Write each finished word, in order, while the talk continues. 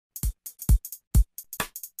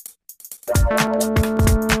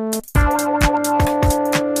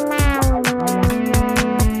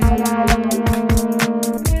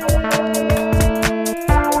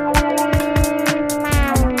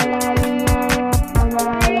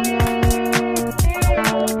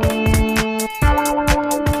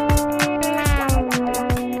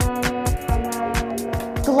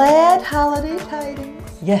Glad holiday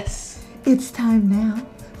tidings. Yes. It's time now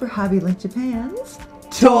for Hobbylink Japan's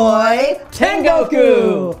Toy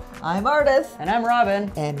Tengoku! I'm Ardith. And I'm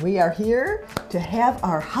Robin. And we are here to have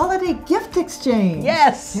our holiday gift exchange.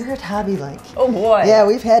 Yes! Here at Hobbylink. Oh boy. Yeah,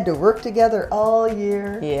 we've had to work together all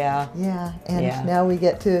year. Yeah. Yeah, and now we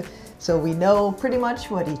get to, so we know pretty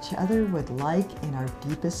much what each other would like in our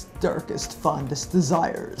deepest, darkest, fondest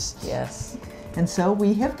desires. Yes. And so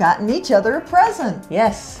we have gotten each other a present.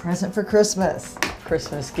 Yes. Present for Christmas.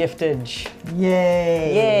 Christmas giftage.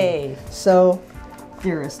 Yay. Yay. So,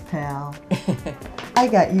 dearest pal, I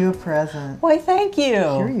got you a present. Why, thank you.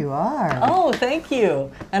 Here you are. Oh, thank you.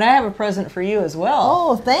 And I have a present for you as well.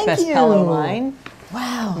 Oh, thank Best you. pal of mine.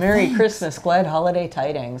 Wow. Merry thanks. Christmas. Glad holiday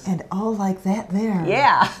tidings. And all like that there.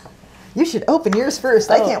 Yeah. You should open yours first.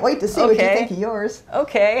 I can't wait to see what you think of yours.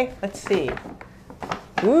 Okay. Let's see.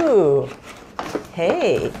 Ooh.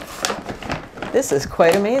 Hey. This is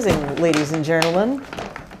quite amazing, ladies and gentlemen.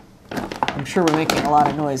 I'm sure we're making a lot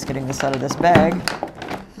of noise getting this out of this bag.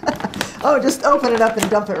 Oh, just open it up and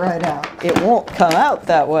dump it right out. It won't come out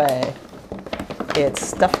that way. It's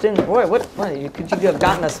stuffed in. Boy, could you have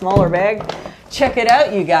gotten a smaller bag? Check it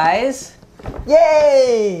out, you guys.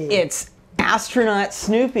 Yay! It's Astronaut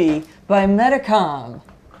Snoopy by Medicom.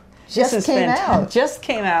 Just came out. Just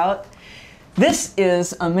came out. This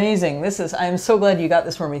is amazing. I'm so glad you got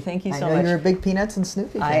this for me. Thank you so much. I know you're a big Peanuts and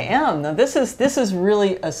Snoopy fan. I am. Now, this is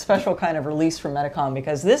really a special kind of release from Medicom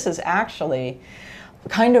because this is actually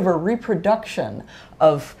kind of a reproduction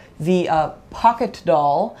of the pocket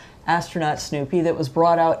doll Astronaut Snoopy that was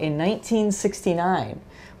brought out in 1969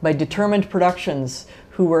 by Determined Productions,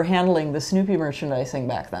 who were handling the Snoopy merchandising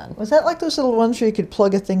back then. Was that like those little ones where you could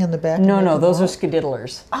plug a thing in the back? No, those are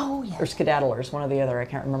skedaddlers. Oh, yeah. Or skedaddlers, one or the other, I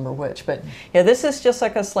can't remember which. But yeah, this is just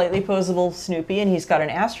like a slightly posable Snoopy, and he's got an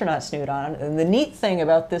astronaut snoot on. And the neat thing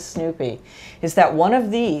about this Snoopy is that one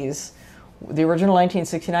of these, the original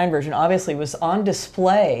 1969 version, obviously was on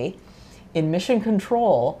display in Mission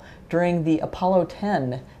Control during the Apollo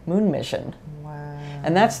 10 moon mission.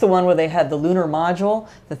 And that's the one where they had the lunar module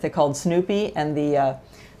that they called Snoopy, and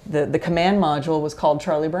the command module was called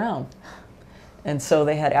Charlie Brown. And so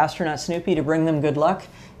they had Astronaut Snoopy to bring them good luck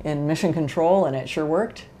in Mission Control, and it sure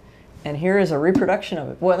worked. And here is a reproduction of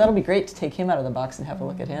it. Boy, that'll be great to take him out of the box and have a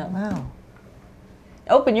look at him. Wow.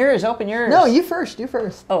 Open yours, open yours. No, you first, you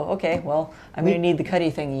first. Oh, okay. Well, I'm going to need the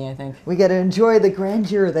cutty thingy, I think. We got to enjoy the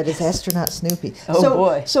grandeur that is Astronaut Snoopy. Oh,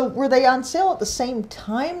 boy. So were they on sale at the same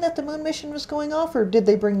time that the moon mission was going off, or did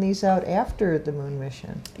they bring these out after the moon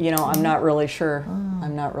mission? You know, I'm not really sure.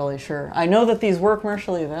 I'm not really sure. I know that these were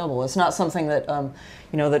commercially available. It's not something that,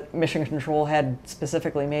 you know, that Mission Control had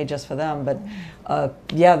specifically made just for them. But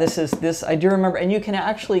yeah, this I do remember. And you can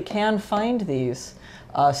actually find these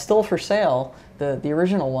still for sale. The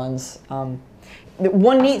original ones.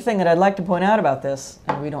 One neat thing that I'd like to point out about this,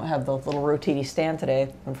 and we don't have the little rotatey stand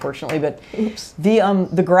today, unfortunately, but oops, the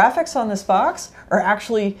graphics on this box are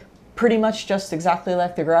actually pretty much just exactly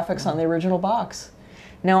like the graphics on the original box.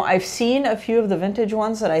 Now, I've seen a few of the vintage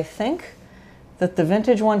ones that I think that the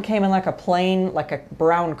vintage one came in like a plain, like a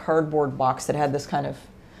brown cardboard box that had this kind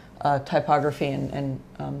of typography and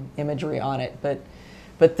imagery on it, but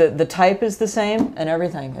the type is the same and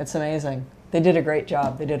everything. It's amazing. They did a great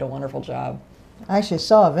job. They did a wonderful job. I actually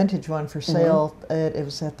saw a vintage one for sale. It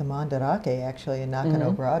was at the Mandarake, actually, in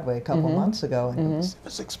Nakano Broadway a couple months ago, and it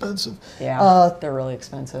was expensive. Yeah, they're really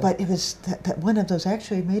expensive. But it was that one of those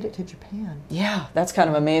actually made it to Japan. Yeah, that's kind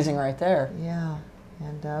of amazing right there. Yeah.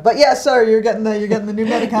 And, but yeah, sorry, you're getting the new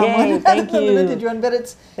Medicom Yay, one, thank you. the vintage one, but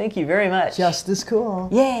it's thank you very much. Just as cool.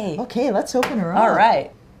 Yay! Okay, let's open her up. All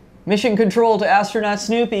right. Mission Control to Astronaut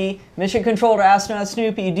Snoopy. Mission Control to Astronaut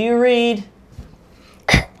Snoopy. Do you read?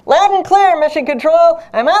 Loud and clear, Mission Control.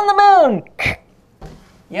 I'm on the moon.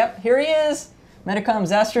 Yep, here he is.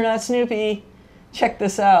 Medicom's Astronaut Snoopy. Check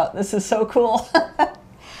this out. This is so cool.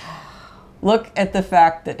 Look at the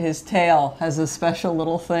fact that his tail has a special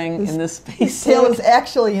little thing in this space His tail is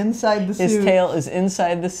actually inside the suit. His tail is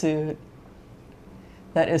inside the suit.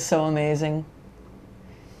 That is so amazing.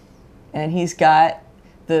 And he's got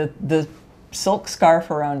the silk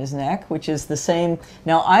scarf around his neck, which is the same.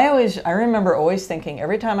 Now, I remember always thinking,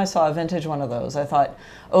 every time I saw a vintage one of those, I thought,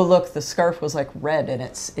 oh, look, the scarf was like red and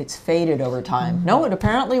it's faded over time. No, it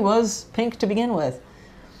apparently was pink to begin with.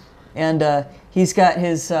 And he's got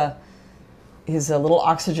his little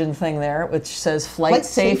oxygen thing there, which says flight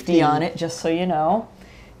safety on it, just so you know.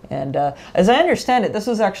 And as I understand it, this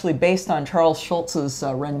was actually based on Charles Schulz's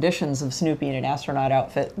renditions of Snoopy in an astronaut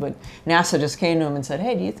outfit. But NASA just came to him and said,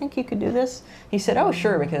 "Hey, do you think you could do this?" He said, "Oh,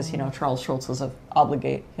 sure," because Charles Schulz was a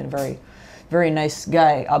very, very nice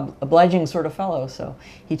guy, obliging sort of fellow. So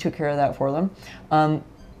he took care of that for them.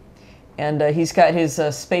 And he's got his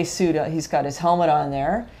space suit. He's got his helmet on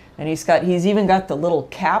there, and he's even got the little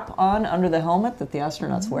cap on under the helmet that the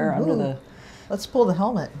astronauts wear under the. Let's pull the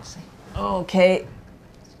helmet and see. Okay.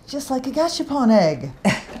 Just like a gashapon egg.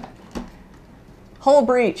 Hull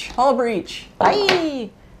breach. Aye!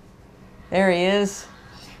 There he is.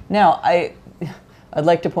 Now, I'd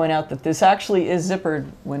like to point out that this actually is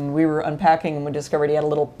zippered. When we were unpacking him, we discovered he had a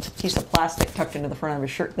little piece of plastic tucked into the front of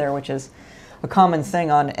his shirt there, which is a common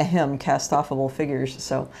thing on cast-offable figures.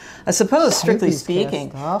 So I suppose, strictly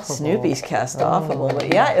speaking, Snoopy's cast-offable.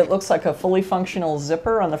 But yeah, it looks like a fully functional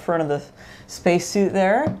zipper on the front of the spacesuit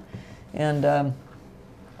there. And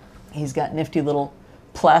he's got nifty little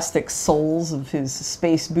plastic soles of his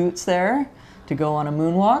space boots there to go on a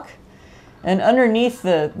moonwalk. And underneath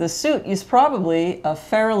the suit is probably a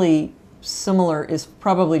fairly similar, is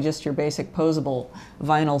probably just your basic posable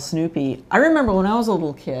vinyl Snoopy. I remember when I was a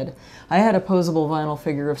little kid, I had a posable vinyl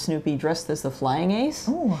figure of Snoopy dressed as the Flying Ace.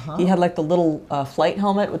 He had like the little flight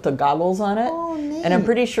helmet with the goggles on it. Oh, neat. And I'm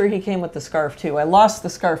pretty sure he came with the scarf too. I lost the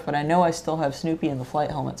scarf, but I know I still have Snoopy in the flight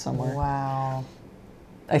helmet somewhere. Wow.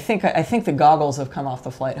 I think the goggles have come off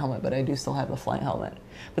the flight helmet, but I do still have the flight helmet.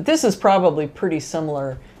 But this is probably pretty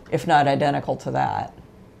similar, if not identical to that.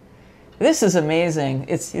 This is amazing.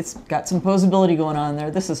 It's got some posability going on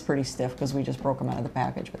there. This is pretty stiff because we just broke him out of the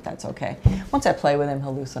package, but that's okay. Once I play with him,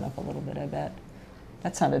 he'll loosen up a little bit, I bet.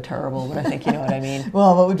 That sounded terrible, but I think you know what I mean.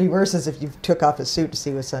 Well, what would be worse is if you took off his suit to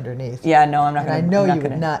see what's underneath. Yeah, no, I'm not going to. I know you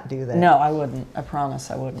would not do that. No, I wouldn't. I promise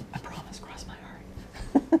I wouldn't. I promise, cross my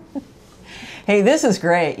heart. Hey, this is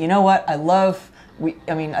great. You know what?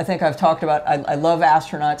 I think I've talked about, I love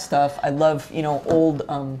astronaut stuff. I love, old,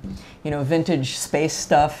 vintage space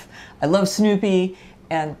stuff. I love Snoopy.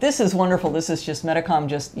 And this is wonderful. This is just Medicom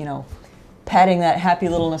just, patting that happy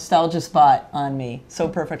little nostalgia spot on me so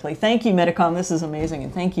perfectly. Thank you, Medicom. This is amazing.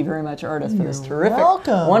 And thank you very much, Ardith, for this terrific,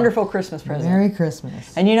 wonderful Christmas present. Merry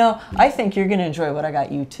Christmas. And I think you're going to enjoy what I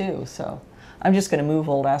got you too. So I'm just going to move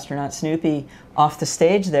old astronaut Snoopy off the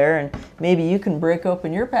stage there, and maybe you can break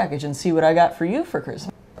open your package and see what I got for you for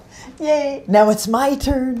Christmas. Yay! Now it's my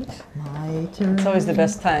turn. My turn. It's always the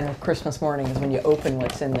best time of Christmas morning is when you open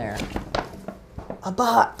what's in there. A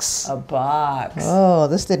box. A box. Oh,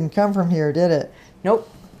 this didn't come from here, did it? Nope.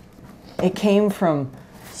 It came from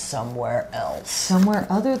somewhere else. Somewhere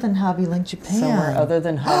other than Hobbylink, Japan. Somewhere other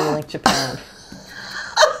than Hobbylink, Japan.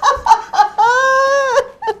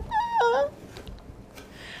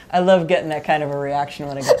 I love getting that kind of a reaction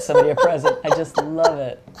when I get somebody a present. I just love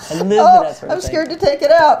it. I live for that sort of I'm thing. scared to take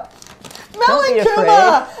it out. Melon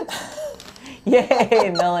Kuma!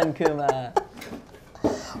 Yay, Melon Kuma.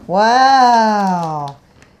 Wow.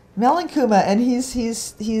 Melon Kuma, and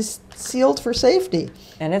he's sealed for safety.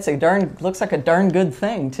 And it's looks like a darn good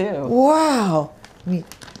thing too. Wow.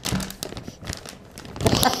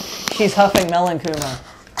 She's huffing Melon Kuma.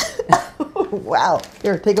 Wow.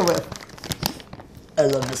 Here, take a whiff. I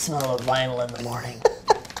love the smell of vinyl in the morning.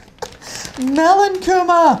 Melon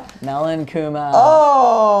Kuma! Melon Kuma.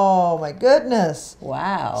 Oh, my goodness.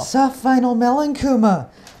 Wow. Soft vinyl Melon Kuma.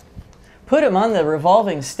 Put him on the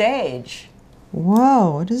revolving stage.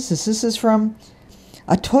 Whoa, what is this? This is from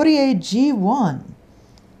Atelier G1.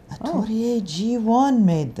 Atelier G1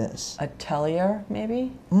 made this. Atelier,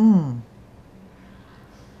 maybe?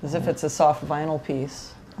 As if it's a soft vinyl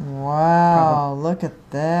piece. Wow, look at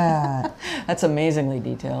that. That's amazingly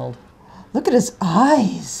detailed. Look at his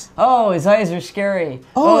eyes. Oh, his eyes are scary.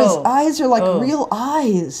 His eyes are like real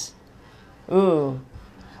eyes. Ooh.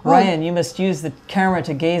 Ryan, you must use the camera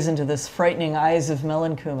to gaze into this frightening eyes of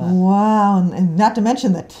Melon Kuma. Wow, and not to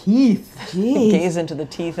mention the teeth. Jeez. Gaze into the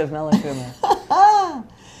teeth of Melon Kuma.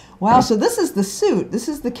 Wow, so this is the suit. This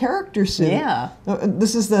is the character suit. Yeah.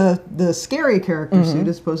 This is the scary character suit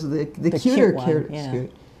as opposed to the cuter character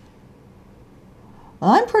suit.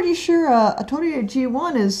 I'm pretty sure Atelier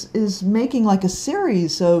G1 is making like a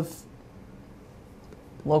series of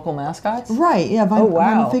local mascots? Right, yeah,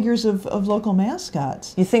 vinyl figures of local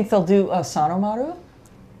mascots. You think they'll do Sanomaru?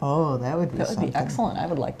 Oh, that would be something. That would be excellent. I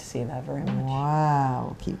would like to see that very much. Wow,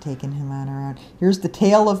 we'll keep taking him on around. Here's the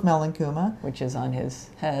tail of Melon Kuma. Which is on his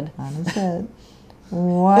head. On his head.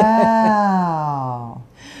 Wow.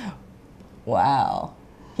 Wow.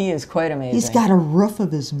 He is quite amazing. He's got a roof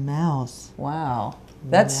of his mouth. Wow.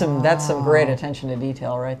 That's some great attention to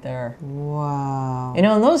detail right there. Wow. You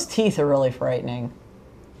know, and those teeth are really frightening.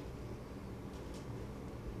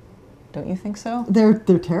 Don't you think so? They're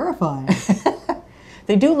terrifying.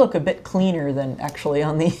 They do look a bit cleaner than actually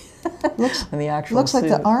on the on the actual Looks suit. like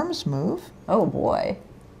the arms move. Oh boy.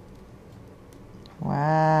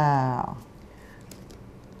 Wow.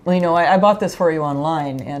 Well, you know, I bought this for you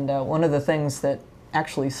online, and one of the things that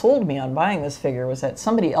actually sold me on buying this figure was that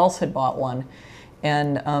somebody else had bought one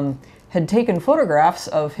and had taken photographs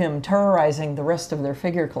of him terrorizing the rest of their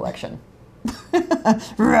figure collection.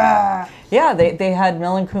 Yeah, they had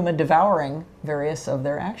Melon Kuma devouring various of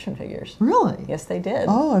their action figures. Really? Yes, they did.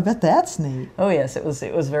 Oh, I bet that's neat. Oh yes, it was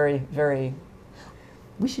very, very.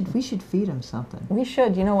 We should feed him something. We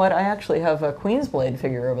should. You know what? I actually have a Queensblade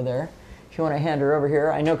figure over there. If you want to hand her over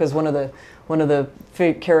here, I know because one of the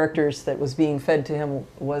characters that was being fed to him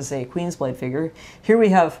was a Queensblade figure. Here we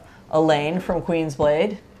have Alleyne from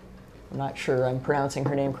Queensblade. I'm not sure I'm pronouncing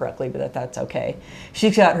her name correctly, but that's okay.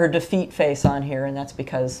 She's got her defeat face on here, and that's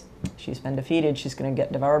because she's been defeated. She's going to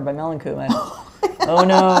get devoured by Melon Kuma. Oh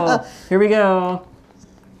no! Here we go.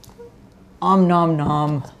 Nom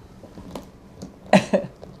nom.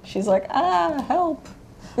 She's like, ah, help.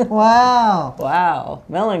 Wow. Wow.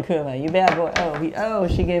 Melon Kuma, you bad boy. Oh,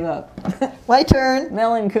 she gave up. My turn.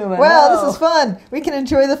 Melon Kuma. Wow, no. this is fun. We can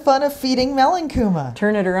enjoy the fun of feeding Melon Kuma.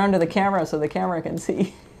 Turn it around to the camera so the camera can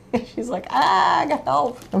see. She's like, ah, I got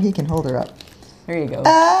help. Oh, he can hold her up. There you go.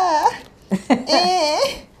 Ah.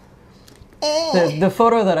 The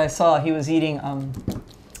photo that I saw, he was eating,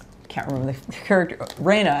 can't remember the character,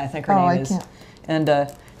 Reina, I think her name is. Can't.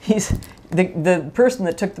 And he's, the person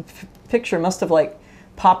that took the picture must have like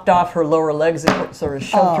popped off her lower legs and sort of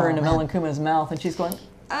shoved her into Melon Kuma's mouth, and she's going,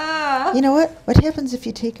 ah. You know what? What happens if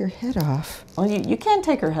you take her head off? Well, you can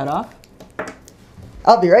take her head off.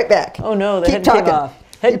 I'll be right back. Oh no, the Keep head talking. came off.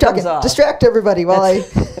 Head Keep comes talking. off. Distract everybody while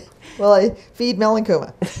I feed Melon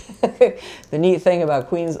Kuma. The neat thing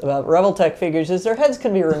about Revoltech figures is their heads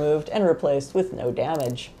can be removed and replaced with no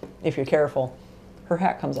damage, if you're careful. Her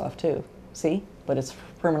hat comes off too, see? But it's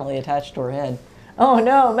permanently attached to her head. Oh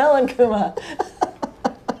no, Melon Kuma!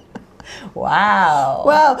 Wow.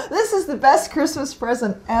 Wow, this is the best Christmas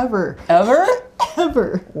present ever. Ever?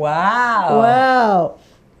 Ever. Wow. Wow.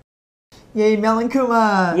 Yay, Melon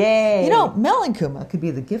Kuma. Yay. You know, Melon Kuma could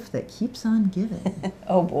be the gift that keeps on giving.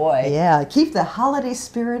 Oh boy. Yeah, keep the holiday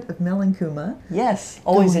spirit of Melon Kuma. Yes,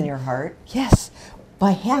 always in your heart. Yes,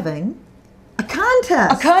 by having a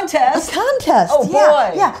contest. A contest? A contest. Oh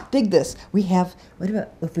boy. Yeah, dig this. What about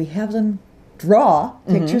if we have them draw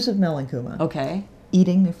pictures of Melon Kuma Okay.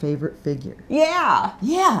 eating their favorite figure? Yeah.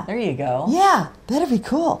 Yeah. There you go. Yeah, that'd be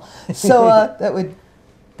cool. So that would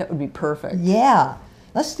be perfect. Yeah.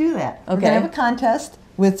 Let's do that. We're going to have a contest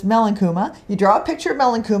with Melon Kuma. You draw a picture of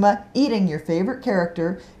Melon Kuma eating your favorite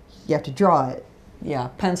character. You have to draw it. Yeah,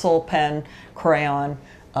 pencil, pen, crayon.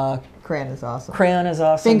 Crayon is awesome. Crayon is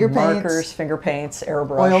awesome. Finger Markers, paints. finger paints,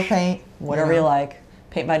 airbrush. Oil paint. Whatever you like.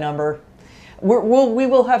 Paint by number. We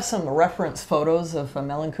will have some reference photos of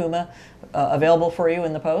Melon Kuma available for you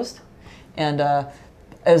in the post. And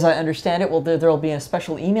as I understand it, there will be a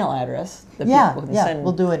special email address that people can send.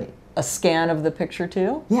 We'll do it. A scan of the picture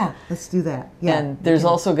too. Yeah, let's do that. Yeah. And there's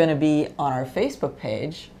also going to be on our Facebook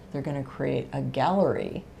page, they're going to create a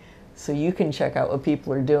gallery so you can check out what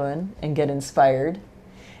people are doing and get inspired.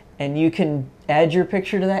 And you can add your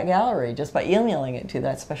picture to that gallery just by emailing it to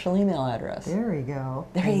that special email address. There we go.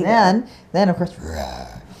 There you go. Then of course,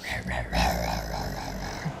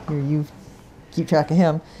 here you keep track of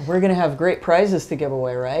him. We're going to have great prizes to give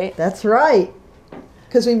away, right? That's right.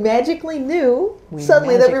 Because we magically knew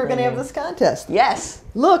suddenly that we were going to have this contest. Yes.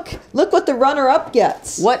 Look what the runner-up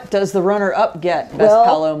gets. What does the runner-up get, Best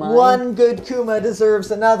Palo Mine? One good Kuma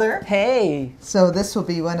deserves another. Hey. So this will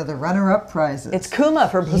be one of the runner-up prizes. It's Kuma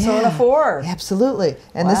for Persona 4. Absolutely.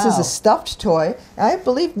 And this is a stuffed toy. I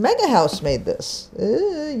believe Mega House made this.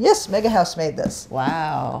 Yes, Mega House made this.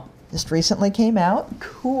 Wow. Just recently came out.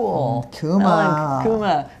 Cool. Kuma. Melon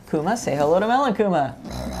Kuma. Kuma, say hello to Melon Kuma.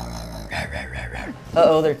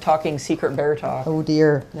 Uh-oh, they're talking secret bear talk. Oh,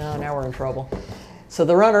 dear. No, now we're in trouble. So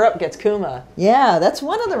the runner-up gets Kuma. Yeah, that's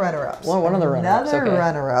one of the runner-ups. One of the runner-ups, Another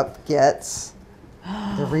runner-up gets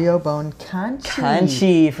the Ryobone Kanchi.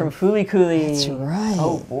 Kanchi from Fulikuli. That's right.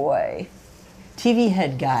 Oh, boy. TV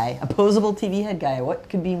head guy. Opposable TV head guy. What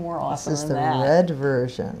could be more awesome than that? This is the red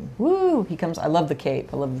version. Woo! He comes. I love the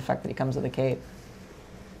cape. I love the fact that he comes with a cape.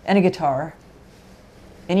 And a guitar.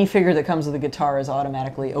 Any figure that comes with a guitar is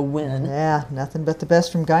automatically a win. Yeah, nothing but the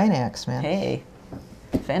best from Gainax, man. Hey.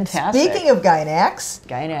 Fantastic. Speaking of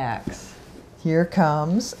Gynax, here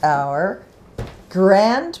comes our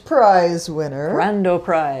grand prize winner. Grando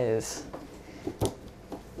prize.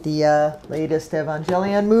 The latest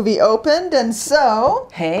Evangelion movie opened, and so...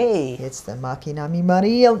 Hey. It's the Makinami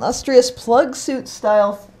Mari Illustrious Plug Suit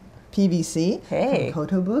Style PVC Hey. from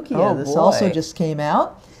Kotobukiya. Oh, This boy. also just came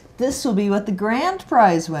out. This will be what the grand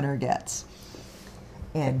prize winner gets.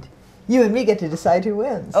 And you and me get to decide who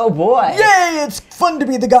wins. Oh, boy. Yay! It's fun to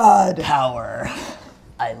be the god! Power.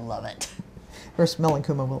 I love it. First, Melon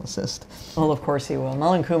Kuma will assist. Well, of course he will.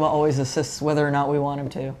 Melon Kuma always assists whether or not we want him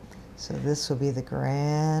to. So this will be the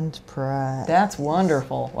grand prize. That's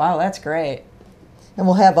wonderful. Wow, that's great. And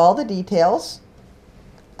we'll have all the details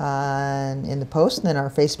in the post and in our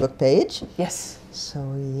Facebook page. Yes.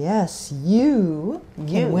 So yes, you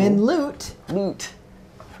can win loot. Loot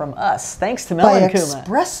from us. Thanks to By Melon Kuma.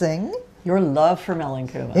 expressing Your love for Melon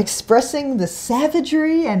Kuma. expressing the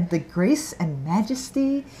savagery and the grace and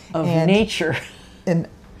majesty Of and nature. in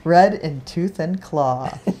red in tooth and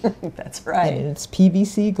claw. That's right. And it's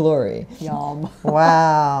PVC glory. Yum.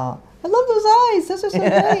 Wow. I love those eyes. Those are so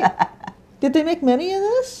great. Did they make many of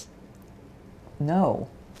this? No.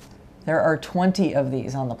 There are 20 of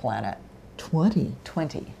these on the planet. 20.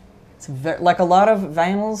 20. It's like a lot of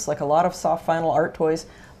vinyls, like a lot of soft vinyl art toys,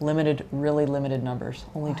 really limited numbers.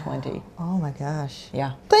 Only 20. Oh my gosh.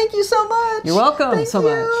 Yeah. Thank you so much. You're welcome Thank so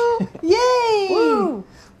you. much. Yay. Woo.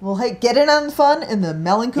 Well, hey, get in on the fun in the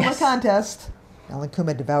Melon Kuma Yes. contest. Melon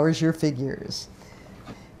Kuma devours your figures.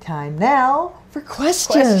 Time now for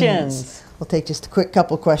questions. We'll take just a quick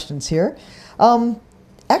couple questions here.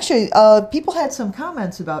 Actually, people had some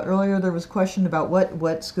comments about earlier. There was a question about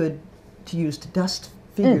what's good to use to dust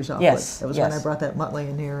figures off yes, with. That was yes. when I brought that Muttley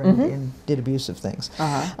in here and did abusive things.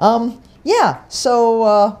 Uh-huh. So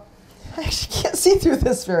I actually can't see through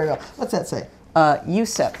this very well. What's that say?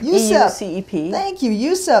 USEP. USEP. EUCEP. Thank you.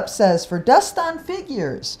 USEP says, for dust on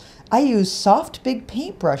figures, I use soft big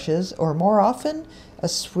paintbrushes or more often a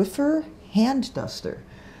Swiffer hand duster.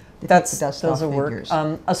 to take the dust those off will work. figures.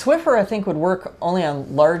 A Swiffer, I think, would work only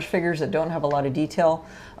on large figures that don't have a lot of detail.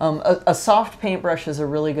 A soft paintbrush is a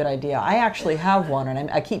really good idea. I actually have one, and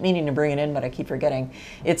I keep meaning to bring it in, but I keep forgetting.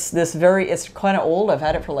 It's kind of old. I've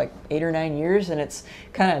had it for like 8 or 9 years, and it's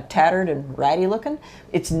kind of tattered and ratty looking.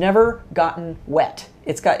 It's never gotten wet.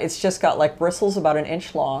 It's just got like bristles about 1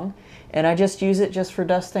 inch long, and I just use it just for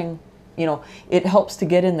dusting. You know, it helps to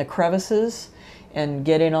get in the crevices and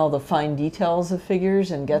get in all the fine details of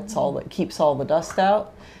figures and keeps all the dust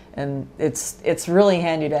out. And it's really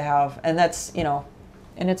handy to have, and that's, you know,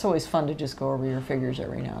 and it's always fun to just go over your figures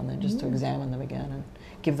every now and then, just to examine them again and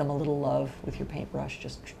give them a little love with your paintbrush,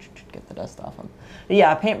 just get the dust off them. But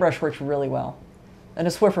yeah, a paintbrush works really well. And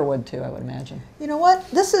a Swiffer would too, I would imagine. You know what?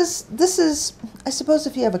 This is, I suppose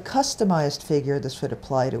if you have a customized figure, this would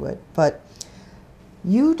apply to it. But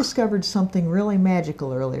you discovered something really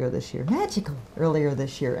magical earlier this year.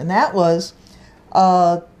 And that was,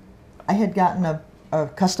 I had gotten a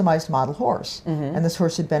customized model horse. And this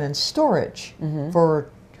horse had been in storage for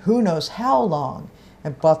who knows how long. I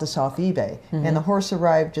bought this off eBay. And the horse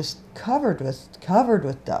arrived just covered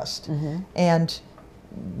with dust. And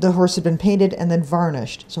the horse had been painted and then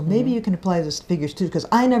varnished. So maybe you can apply this to figures too, because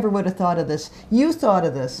I never would have thought of this. You thought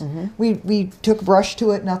of this. We took brush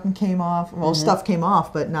to it, nothing came off. Well, stuff came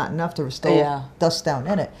off, but not enough. There was still dust down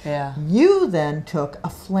in it. Yeah. You then took a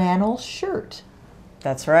flannel shirt.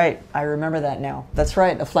 That's right. I remember that now. That's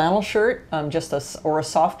right. A flannel shirt, or a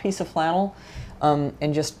soft piece of flannel,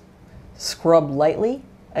 and just scrub lightly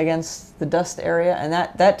against the dust area, and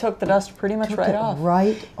that took the dust pretty much right off.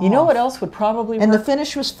 You know what else would probably work? And the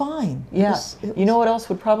finish was fine. Yeah. You know what else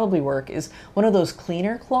would probably work is one of those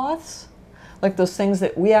cleaner cloths, like those things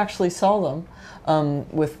that we actually sell them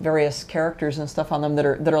with various characters and stuff on them that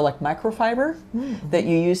are like microfiber that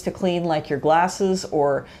you use to clean like your glasses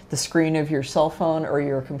or the screen of your cell phone or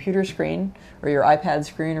your computer screen or your iPad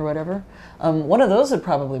screen or whatever. One of those would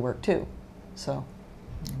probably work too. So.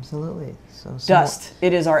 Absolutely. So dust,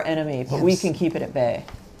 it is our enemy, but we can keep it at bay.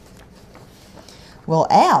 Well,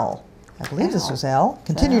 Al, I believe this was Al,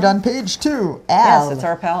 continued on page 2. Al. Yes, it's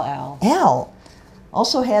our pal Al. Al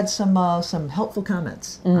also had some helpful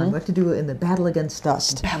comments on what to do in the battle against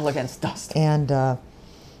dust. Battle against dust. And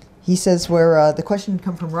he says where the question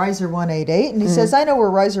come from Riser188, and he says, I know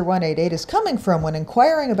where Riser188 is coming from when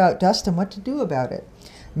inquiring about dust and what to do about it.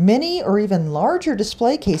 Mini or even larger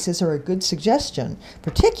display cases are a good suggestion,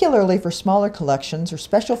 particularly for smaller collections or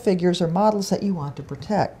special figures or models that you want to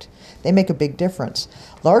protect. They make a big difference.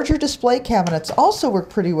 Larger display cabinets also work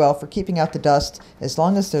pretty well for keeping out the dust as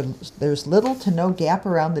long as there's little to no gap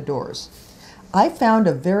around the doors. I found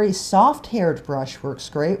a very soft-haired brush works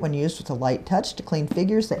great when used with a light touch to clean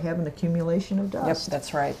figures that have an accumulation of dust. Yep,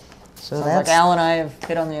 that's right. So Sounds that's like Al and I have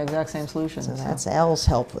hit on the exact same solution. So that's Al's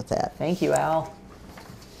help with that. Thank you, Al.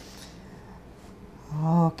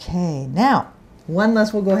 Okay, now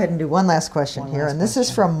we'll go ahead and do one last question here, and this is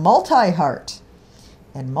from Multi-Heart.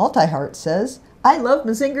 And Multi-Heart says, I love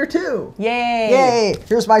Mazinger too. Yay! Yay!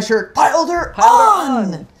 Here's my shirt. Piled her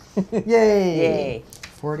on! Yay! Yay!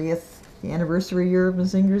 40th anniversary year of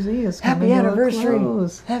Mazinger Z is coming Happy to anniversary! a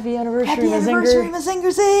close. Happy anniversary, Happy Mazinger! anniversary,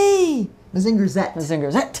 Mazinger Z! Mazinger Zet.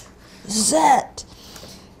 Mazinger Zet! Zet!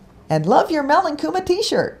 And love your Melon Kuma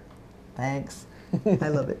t-shirt. Thanks. I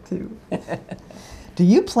love it too. Do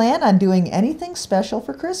you plan on doing anything special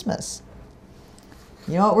for Christmas?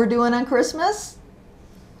 You know what we're doing on Christmas?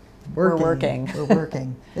 We're working. We're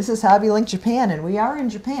working. This is Hobbylink Japan, and we are in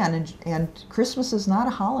Japan, and Christmas is not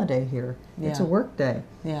a holiday here. It's a work day.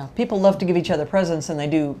 Yeah, people love to give each other presents, and they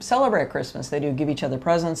do celebrate Christmas. They do give each other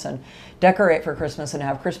presents and decorate for Christmas and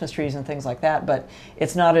have Christmas trees and things like that, but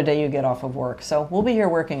it's not a day you get off of work. So we'll be here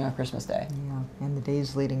working on Christmas Day. Yeah, and the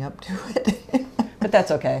days leading up to it. But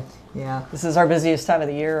that's okay. Yeah. This is our busiest time of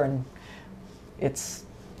the year, and it's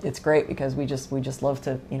great because we just love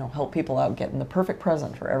to, you know, help people out getting the perfect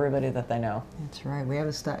present for everybody that they know. That's right. We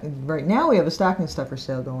have right now we have a stocking stuffer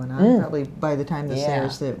sale going on. Probably by the time this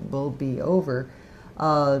airs, it will be over.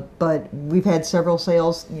 But we've had several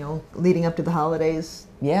sales, you know, leading up to the holidays.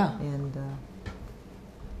 Yeah. And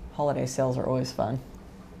holiday sales are always fun.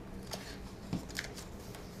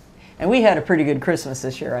 And we had a pretty good Christmas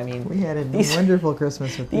this year. I mean, we had a wonderful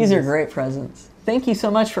Christmas with these. These are great presents. Thank you so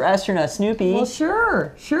much for Astronaut Snoopy. Well,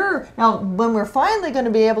 sure, sure. Now, when we're finally going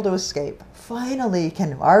to be able to escape,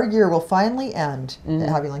 our year will finally end at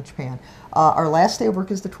Hobbylink Japan. Our last day of work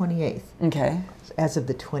is the 28th. Okay. As of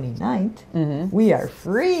the 29th, we are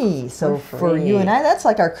free. So free. For you and I, that's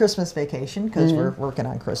like our Christmas vacation because we're working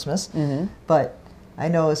on Christmas. But I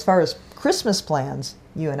know as far as Christmas plans,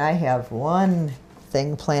 you and I have one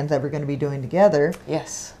thing planned that we're going to be doing together.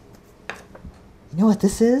 Yes. You know what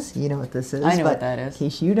this is? You know what this is. I know what that is. In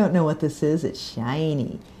case you don't know what this is, it's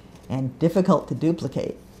shiny and difficult to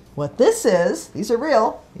duplicate. What this is, these are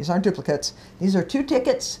real. These aren't duplicates. These are 2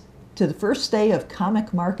 tickets to the first day of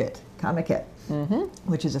Comic Market, Comic-It,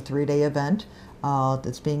 which is a 3-day event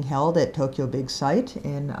that's being held at Tokyo Big Sight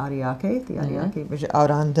in Ariake, the Ariake, which is out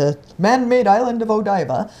on the man-made island of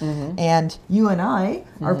Odaiba. And you and I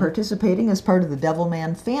are participating as part of the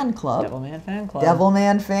Devilman Fan Club. Devilman Fan Club.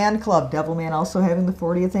 Devilman Fan Club. Devilman also having the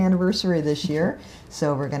 40th anniversary this year.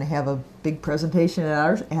 So we're going to have a big presentation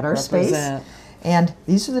at our space. And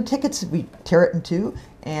these are the tickets. We tear it in 2,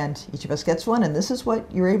 and each of us gets one. And this is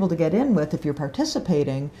what you're able to get in with if you're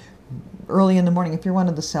participating early in the morning. If you're one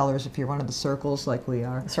of the sellers, if you're one of the circles like we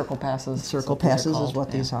are. Circle passes. Circle passes is what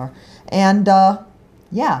these are. And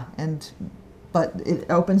but it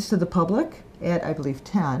opens to the public at, I believe,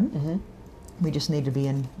 10. We just need to be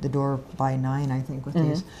in the door by 9, I think, with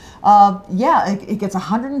these. It gets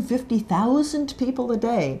 150,000 people a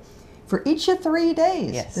day for each of 3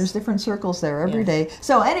 days. Yes. There's different circles there every day.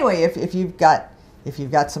 So anyway, if you've got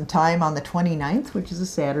some time on the 29th, which is a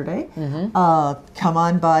Saturday, come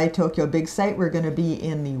on by Tokyo Big Sight. We're going to be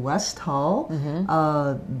in the West Hall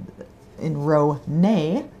in row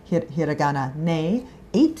Ne, hiragana Ne,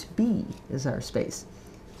 8B is our space.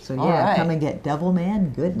 So come and get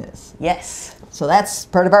Devilman goodness. Yes. So that's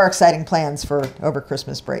part of our exciting plans for over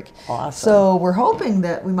Christmas break. Awesome. So we're hoping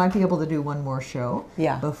that we might be able to do one more show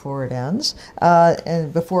before it ends,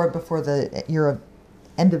 and before the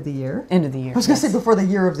end of the year. End of the year. I was going to say before the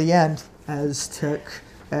year of the end. Aztec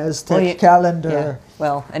calendar. Yeah.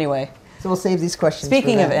 Well, anyway. So we'll save these questions.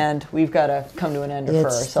 Speaking of end, we've got to come to an end for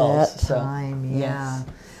ourselves. It's that time, Yes.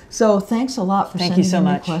 So thanks a lot for sending in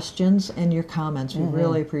your questions and your comments. We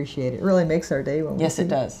really appreciate it. It really makes our day when we see, it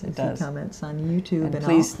does. It does. Comments on YouTube and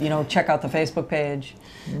please, check out the Facebook page.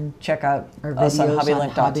 And check out our us on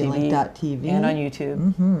videos Hobbylink.tv and on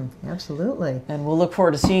YouTube. Absolutely. And we'll look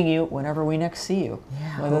forward to seeing you whenever we next see you.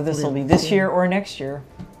 Yeah, whether this will be this year or next year.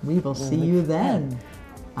 We will see you then.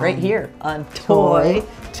 Right here on Toy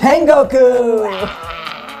Tengoku.